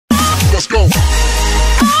Let's go.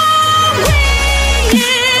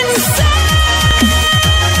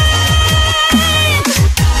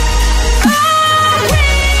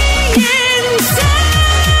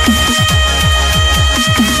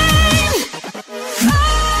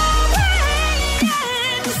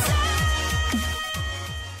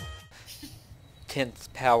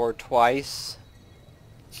 Tenth power twice.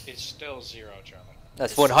 It's still 0, Charlie.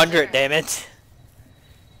 That's 100, damn it.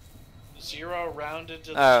 0 rounded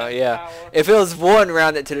to the 10th yeah. power? If it was 1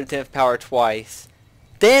 rounded to the 10th power twice,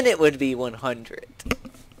 then it would be 100.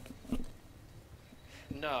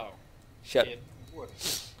 No. Shut It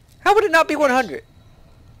wouldn't. How would it not be 100?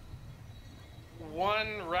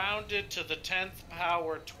 1 rounded to the 10th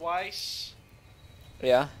power twice?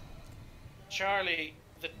 Yeah. Charlie,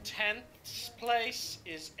 the 10th place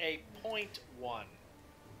is a 0.1.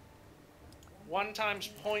 1 times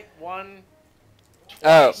 0.1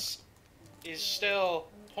 twice is still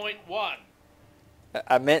 0.1.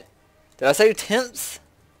 I meant... Did I say tenths?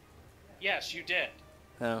 Yes, you did.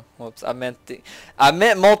 Oh, whoops. I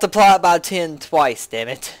meant multiply it by 10 twice, damn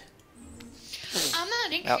it. I'm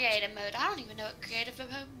not in creative mode. I don't even know what creative mode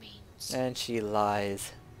means. And she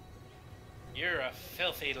lies. You're a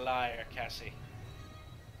filthy liar, Cassie.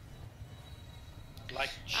 Like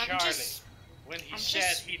Charlie, when he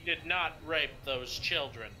said he did not rape those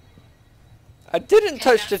children. I didn't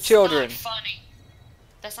touch the children. That's not funny.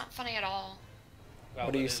 That's not funny at all. Well,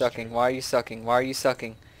 what are you sucking? True. Why are you sucking? Why are you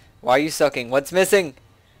sucking? Why are you sucking? What's missing?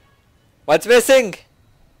 What's missing?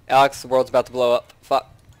 Alex, the world's about to blow up. Fuck.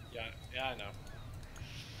 Yeah, I know.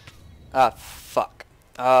 Ah, fuck.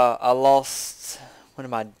 I lost one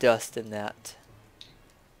of my dust in that.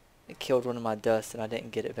 It killed one of my dust and I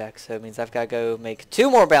didn't get it back, so it means I've got to go make 2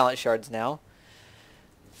 more balance shards now.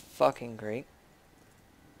 Fucking great.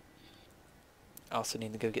 I also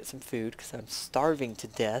need to go get some food because I'm starving to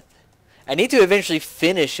death. I need to eventually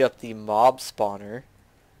finish up the mob spawner.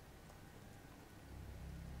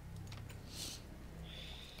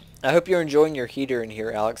 I hope you're enjoying your heater in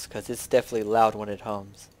here, Alex, because it's definitely loud when it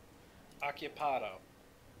hums. Occupado.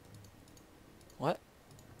 What?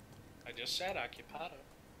 I just said occupado.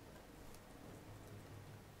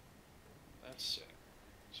 That's it.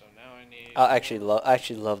 So now I need... I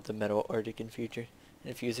actually love the metal Arctic infuser.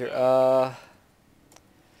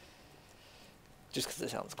 Just because it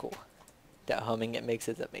sounds cool. That humming, it makes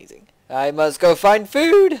it amazing. I must go find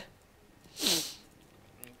food!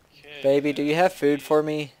 Okay, baby, do you have food for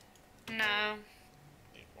me? No.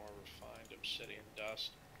 Need more refined obsidian dust.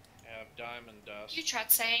 I have diamond dust. You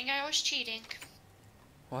tried saying I was cheating.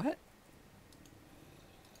 What?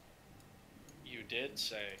 You did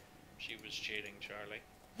say she was cheating, Charlie.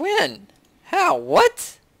 When? How?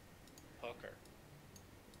 What? Hooker.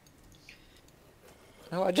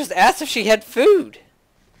 No, I just asked if she had food.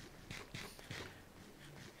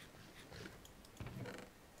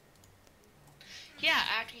 Yeah,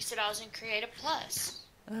 after you said I was in Creative Plus.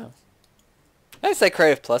 Oh. I didn't say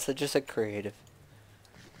Creative Plus, I just said Creative.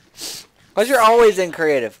 Because you're always in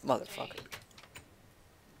Creative, motherfucker.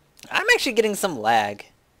 I'm actually getting some lag.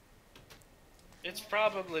 It's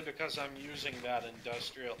probably because I'm using that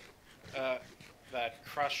industrial, that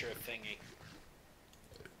crusher thingy.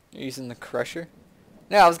 You're using the crusher?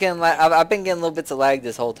 No, I was getting I've been getting little bits of lag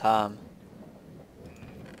this whole time.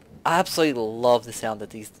 I absolutely love the sound that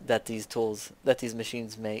these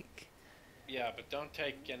machines make. Yeah, but don't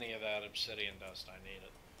take any of that obsidian dust. I need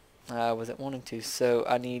it. I wasn't wanting to, so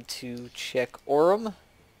I need to check Aurum,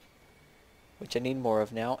 which I need more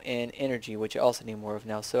of now, and energy, which I also need more of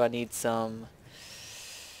now. So I need some...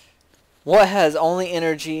 What has only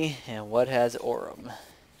energy, and what has Aurum?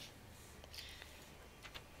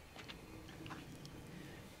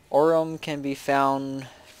 Aurum can be found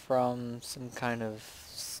from some kind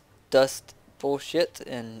of dust bullshit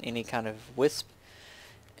and any kind of wisp.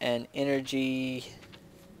 And energy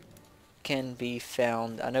can be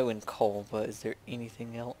found, I know, in coal, but is there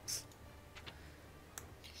anything else?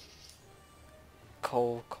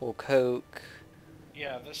 Coal, coke.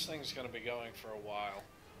 Yeah, this thing's gonna be going for a while.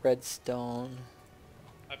 Redstone.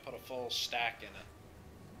 I put a full stack in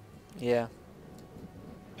it. Yeah.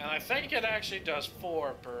 And I think it actually does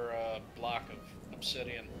 4 per block of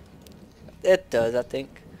obsidian. It does, I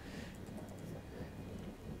think.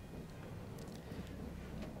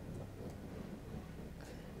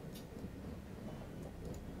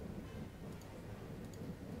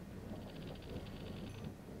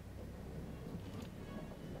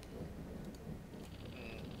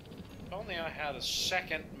 If only I had a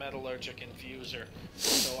second metallurgic infuser,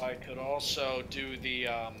 so I could also do the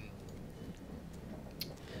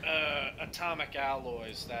atomic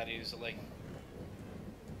alloys that easily.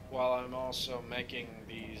 while I'm also making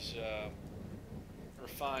these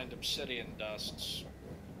refined obsidian dusts.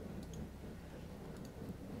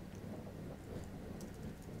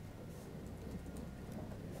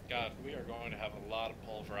 God, we are going to have a lot of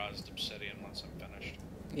pulverized obsidian once I'm finished.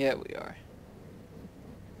 Yeah, we are.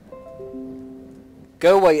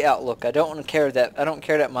 Go away, Outlook. I don't want to care that. I don't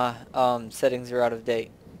care that my settings are out of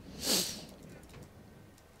date.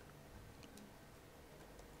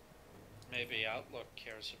 Maybe Outlook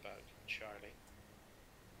cares about you, Charlie.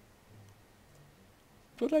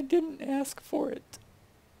 But I didn't ask for it.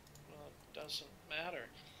 Well, it doesn't matter.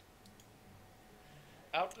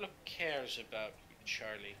 Outlook cares about you,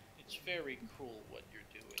 Charlie. It's very cool what you're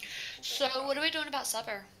doing. So, what are we doing about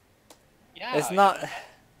supper? Yeah, It's not.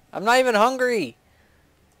 I'm not even hungry.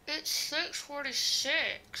 It's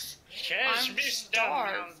 6:46. Yes, I'm Mr.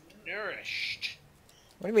 starved. Malnourished.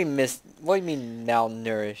 What do you mean What do you mean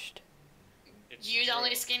malnourished? It's You're the true.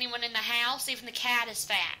 only skinny one in the house. Even the cat is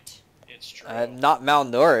fat. It's true. I'm not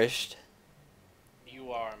malnourished.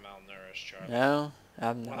 You are malnourished, Charlie. No,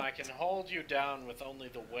 I'm When not. I can hold you down with only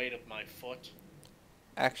the weight of my foot.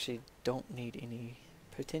 Actually, don't need any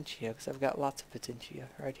potentia because I've got lots of potentia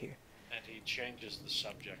right here. And he changes the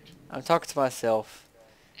subject. I'm talking to myself.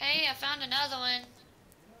 Hey, I found another one.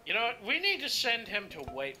 You know what? We need to send him to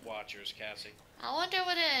Weight Watchers, Cassie. I wonder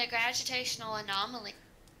what a gravitational anomaly.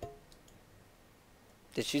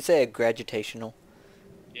 Did she say a gravitational?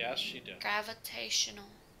 Yes, she did. Gravitational.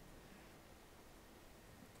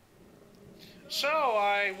 So,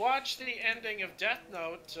 I watched the ending of Death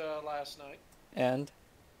Note last night. And?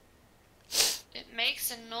 It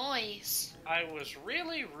makes a noise. I was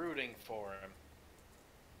really rooting for him.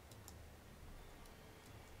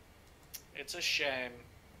 It's a shame.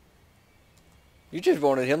 You just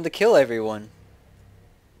wanted him to kill everyone.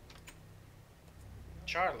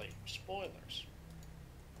 Charlie, spoilers.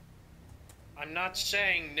 I'm not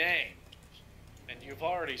saying names, and you've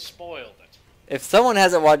already spoiled it. If someone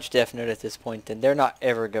hasn't watched Death Note at this point, then they're not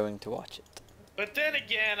ever going to watch it. But then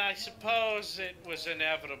again, I suppose it was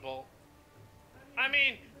inevitable. I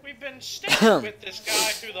mean, we've been sticking with this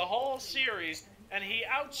guy through the whole series, and he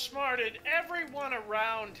outsmarted everyone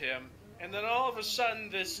around him, and then all of a sudden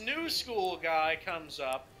this new school guy comes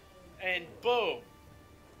up, and boom.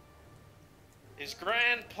 His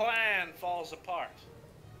grand plan falls apart.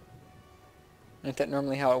 Isn't that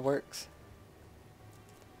normally how it works?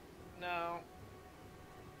 No.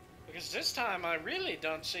 Because this time I really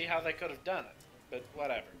don't see how they could have done it. But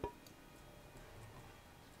whatever.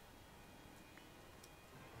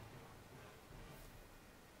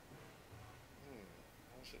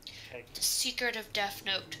 How's it take? The secret of Death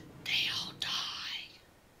Note. They all die.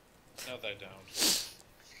 No, they don't.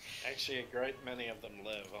 Actually, a great many of them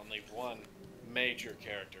live. Only one major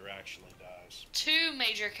character actually dies. 2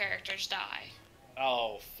 major characters die.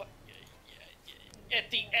 Oh,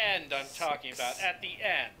 at the end I'm talking about. At the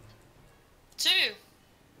end. 2.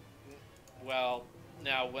 Well,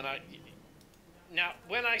 now when I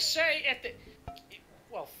say at the...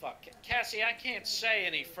 Well, fuck. Cassie, I can't say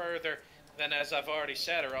any further than as I've already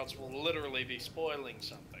said, or else we'll literally be spoiling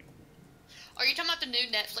something. Are you talking about the new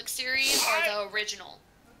Netflix series or the original?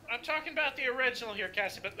 I'm talking about the original here,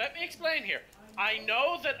 Cassie, but let me explain here. I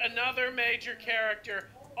know that another major character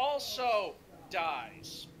also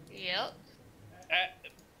dies. Yep.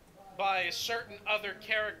 By a certain other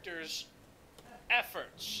character's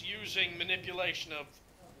efforts using manipulation of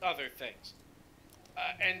other things.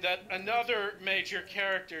 And that another major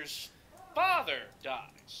character's father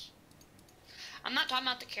dies. I'm not talking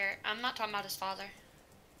about I'm not talking about his father.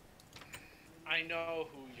 I know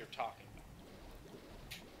who you're talking about.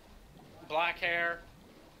 Black hair.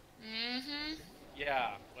 Mm-hmm.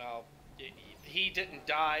 Yeah, well, he didn't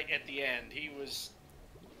die at the end. He was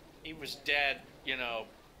dead, you know,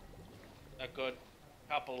 a good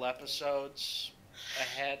couple episodes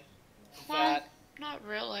ahead of Well, that. not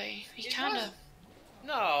really. He He kind of... was.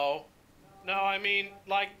 No, I mean,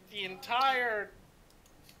 like, the entire...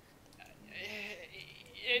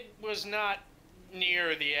 It was not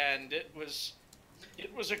near the end. It was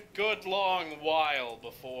a good long while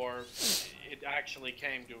before it actually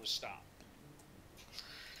came to a stop.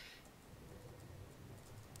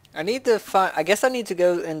 I need to find... I guess I need to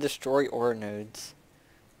go and destroy ore nodes.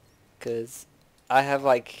 Because I have,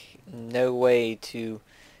 like, no way to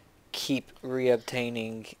keep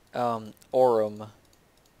reobtaining aurum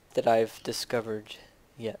that I've discovered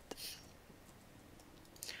yet.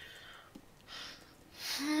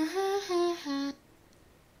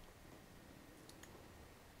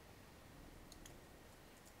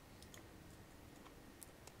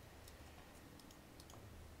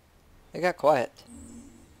 It got quiet.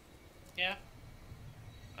 Yeah.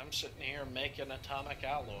 I'm sitting here making atomic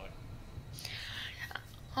alloy.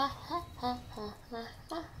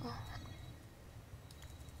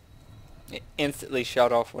 It instantly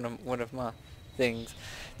shot off one of my things.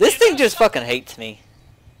 This You thing know just some- fucking hates me.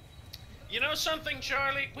 You know something,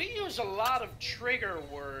 Charlie? We use a lot of trigger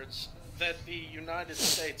words that the United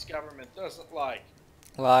States government doesn't like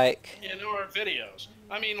Like, in our videos.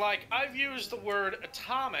 I mean, like, I've used the word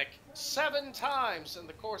atomic 7 times in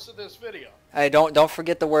the course of this video. hey, don't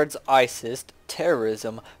forget the words ISIS,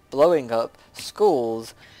 terrorism, blowing up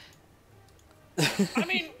schools. I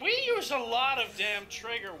mean, we use a lot of damn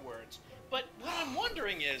trigger words. But what I'm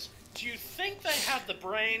wondering is, do you think they have the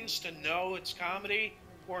brains to know it's comedy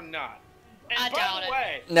or not? And I by doubt the it.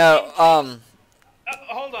 way, No,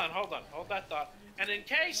 hold that thought. And in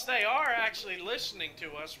case they are actually listening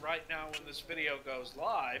to us right now when this video goes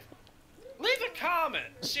live, leave a comment,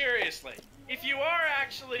 seriously. If you are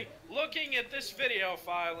actually looking at this video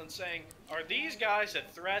file and saying, are these guys a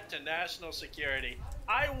threat to national security?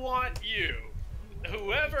 I want you,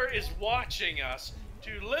 whoever is watching us,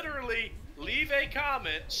 to literally leave a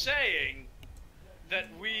comment saying that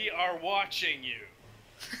we are watching you.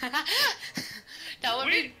 That would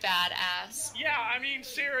be badass. Yeah, I mean,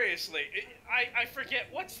 seriously. I forget,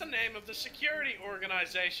 what's the name of the security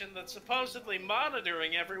organization that's supposedly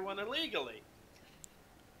monitoring everyone illegally?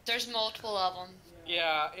 There's multiple of them.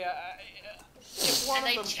 Yeah. If one And of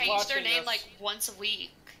they them's change their watching name us- like once a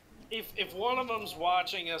week. If one of them's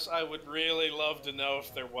watching us, I would really love to know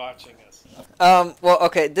if they're watching us. well,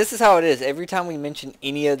 okay, this is how it is. Every time we mention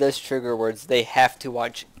any of those trigger words, they have to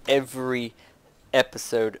watch every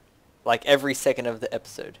episode, like every second of the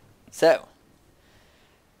episode. So,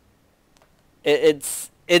 it's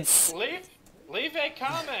Leave a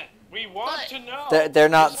comment. We want But- to know.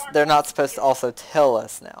 they're not supposed to also tell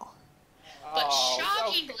us now. But Oh,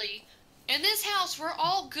 shockingly, in this house, we're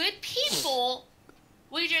all good people.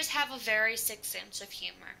 We just have a very sick sense of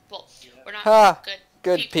humor. Well, we're not Ha, good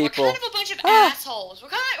good people. We're kind of a bunch of Ha. assholes. We're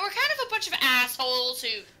kind of a bunch of assholes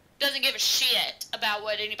who doesn't give a shit about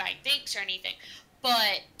what anybody thinks or anything.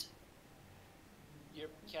 But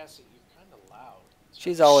Cassie, you're kind of loud.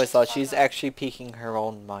 She's always thought she's actually peeking her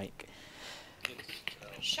own mic.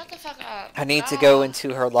 shut the fuck up. I need to go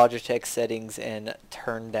into her Logitech settings and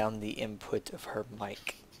turn down the input of her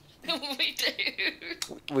mic. We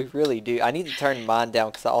do. We really do. I need to turn mine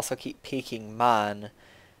down because I also keep peeking mine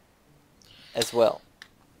as well.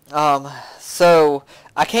 So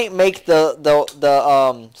I can't make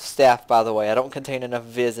the staff, by the way. I don't contain enough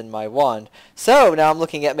Viz in my wand. So now I'm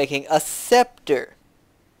looking at making a scepter,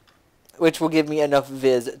 which will give me enough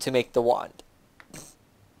Viz to make the wand.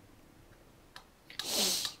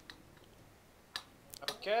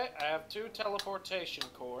 Okay, I have 2 teleportation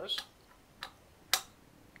cores.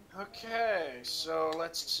 Okay, so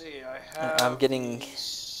let's see. I have. I'm getting. the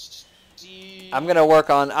Steve- I'm gonna work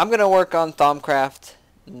on Thaumcraft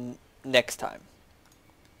next time,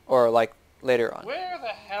 or like later on. Where the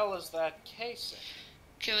hell is that casing?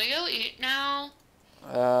 Can we go eat now?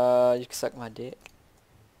 You can suck my dick.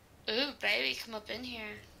 Ooh, baby, come up in here.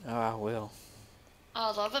 Oh, I will.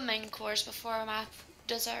 I love a main course before my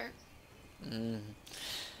dessert.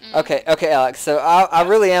 Okay, Alex. So I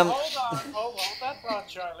really am. Hold that thought,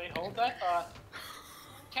 Charlie. Hold that thought.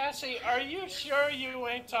 Cassie, are you sure you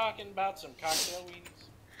ain't talking about some cocktail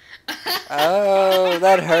weenies? Oh,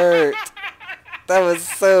 that hurt. That was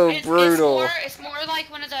so brutal. It's more like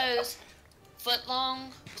one of those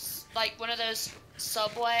foot-long, like one of those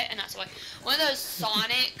Subway, and not Subway, one of those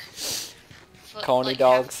Sonic Coney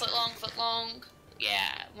dogs. Foot-long.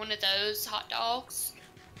 Yeah, one of those hot dogs.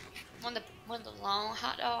 One of the long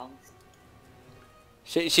hot dogs.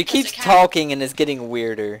 She keeps talking and is getting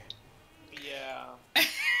weirder. Yeah.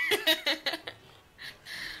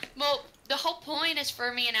 Well, the whole point is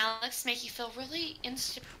for me and Alex to make you feel really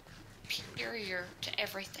superior to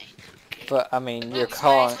everything. But I mean, you're Somebody's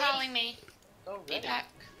calling. calling me. Oh, Be really? back.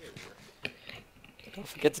 Don't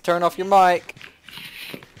forget to turn off your mic.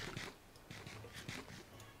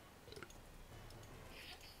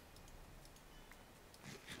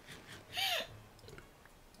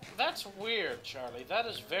 That's weird, Charlie. That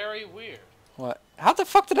is very weird. What? How the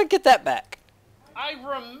fuck did I get that back? I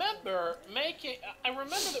remember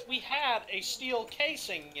that we had a steel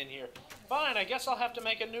casing in here. Fine, I guess I'll have to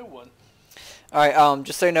make a new one. Alright,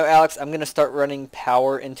 just so you know, Alex, I'm gonna start running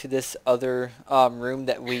power into this other room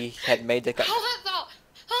that we had made to. Hold that thought.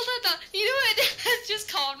 You know what? Has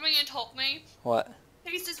just called me and told me. What?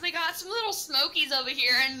 He says we got some little smokies over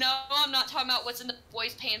here, and no, I'm not talking about what's in the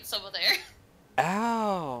boys' pants over there.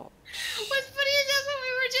 Ow. What's funny is that's what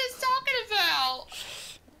we were just talking about.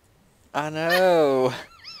 I know.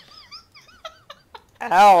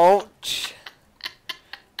 Ouch.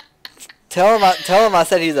 Tell him I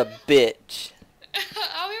said he's a bitch.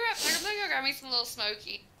 I'll be right back. I'm gonna go grab me some little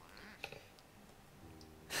smoky.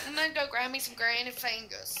 I'm gonna go grab me some granny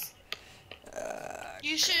fingers.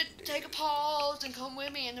 You should take a pause and come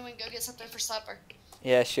with me, and then we can go get something for supper.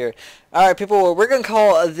 Yeah, sure. All right, people. Well, we're gonna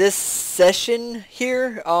call this session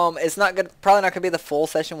here. It's probably not gonna be the full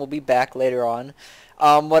session. We'll be back later on.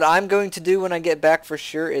 What I'm going to do when I get back for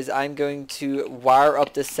sure is I'm going to wire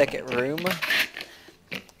up this second room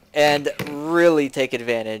and really take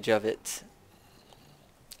advantage of it.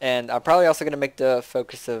 And I'm probably also gonna make the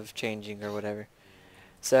focus of changing or whatever.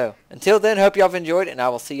 So until then, hope y'all have enjoyed, and I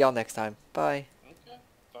will see y'all next time. Bye. Okay.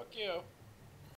 Fuck you.